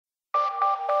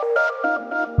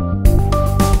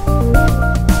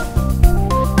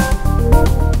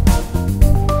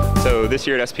So this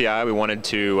year at SPI, we wanted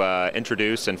to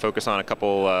introduce and focus on a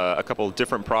couple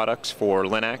different products for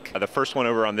LINAK. The first one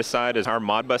over on this side is our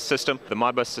Modbus System. The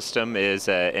Modbus System is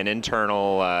an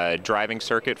internal driving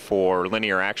circuit for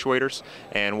linear actuators,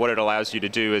 and what it allows you to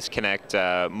do is connect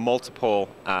multiple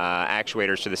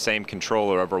actuators to the same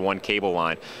controller over one cable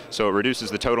line. So it reduces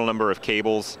the total number of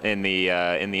cables in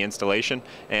the installation,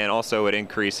 and also it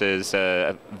increases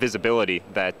visibility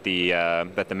that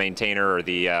the maintainer or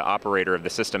the operator of the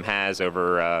system has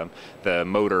over the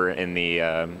motor in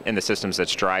the systems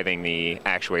that's driving the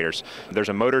actuators. There's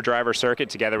a motor driver circuit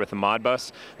together with the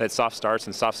Modbus that soft starts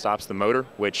and soft stops the motor,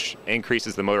 which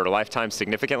increases the motor lifetime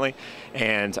significantly,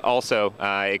 and also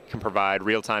it can provide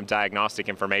real-time diagnostic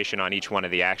information on each one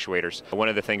of the actuators. One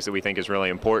of the things that we think is really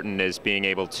important is being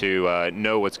able to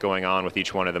know what's going on with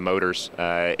each one of the motors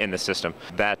in the system.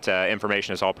 That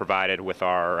information is all provided with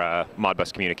our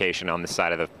Modbus communication on this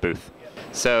side of the booth.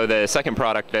 So the second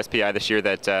product at SPI this year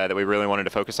that we really wanted to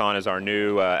focus on is our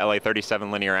new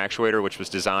LA37 linear actuator, which was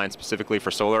designed specifically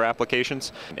for solar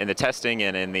applications. In the testing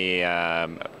and in the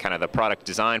kind of the product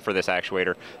design for this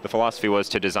actuator, the philosophy was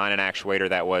to design an actuator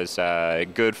that was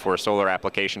good for a solar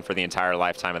application for the entire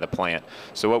lifetime of the plant.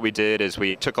 So what we did is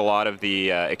we took a lot of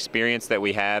the experience that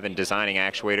we have in designing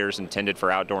actuators intended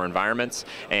for outdoor environments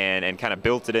and kind of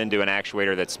built it into an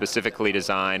actuator that's specifically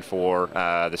designed for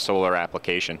the solar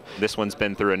application. This one's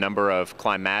been through a number of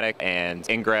climatic and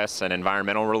ingress and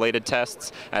environmental related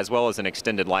tests, as well as an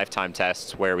extended lifetime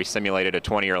tests where we simulated a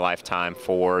 20-year lifetime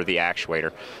for the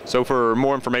actuator. So for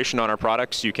more information on our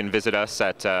products, you can visit us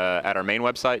at our main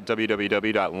website,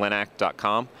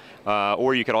 www.linak.com,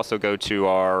 or you could also go to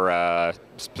our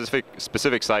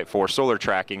specific site for solar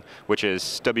tracking, which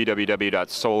is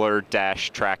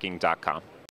www.solar-tracking.com.